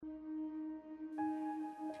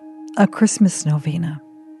A Christmas Novena.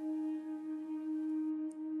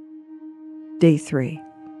 Day 3.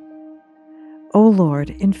 O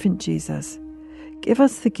Lord, infant Jesus, give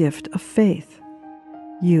us the gift of faith.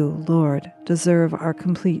 You, Lord, deserve our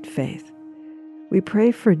complete faith. We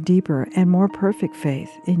pray for deeper and more perfect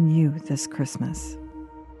faith in you this Christmas.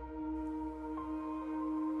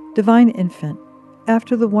 Divine Infant,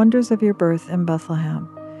 after the wonders of your birth in Bethlehem,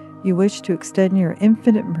 you wish to extend your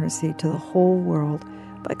infinite mercy to the whole world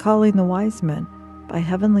by calling the wise men by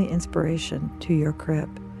heavenly inspiration to your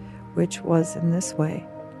crib, which was in this way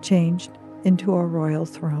changed into a royal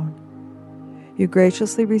throne. You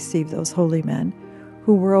graciously received those holy men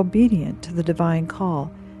who were obedient to the divine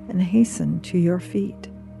call and hastened to your feet.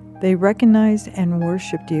 They recognized and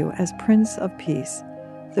worshipped you as Prince of Peace,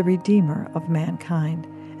 the Redeemer of mankind,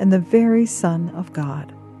 and the very Son of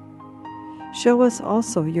God. Show us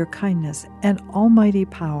also your kindness and almighty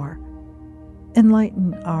power.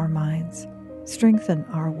 Enlighten our minds, strengthen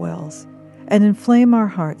our wills, and inflame our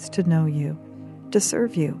hearts to know you, to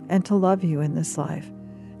serve you, and to love you in this life,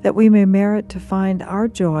 that we may merit to find our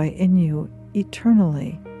joy in you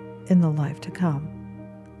eternally in the life to come.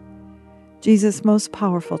 Jesus, most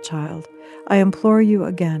powerful child, I implore you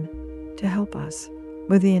again to help us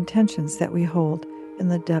with the intentions that we hold in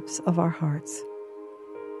the depths of our hearts.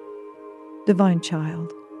 Divine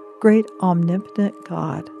Child, great omnipotent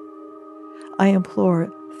God, I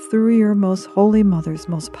implore through your most holy mother's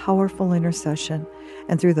most powerful intercession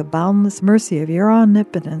and through the boundless mercy of your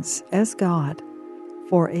omnipotence as God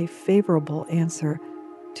for a favorable answer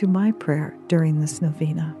to my prayer during this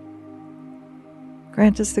novena.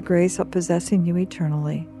 Grant us the grace of possessing you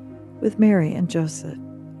eternally with Mary and Joseph,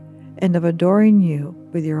 and of adoring you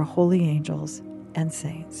with your holy angels and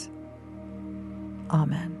saints.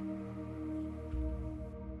 Amen.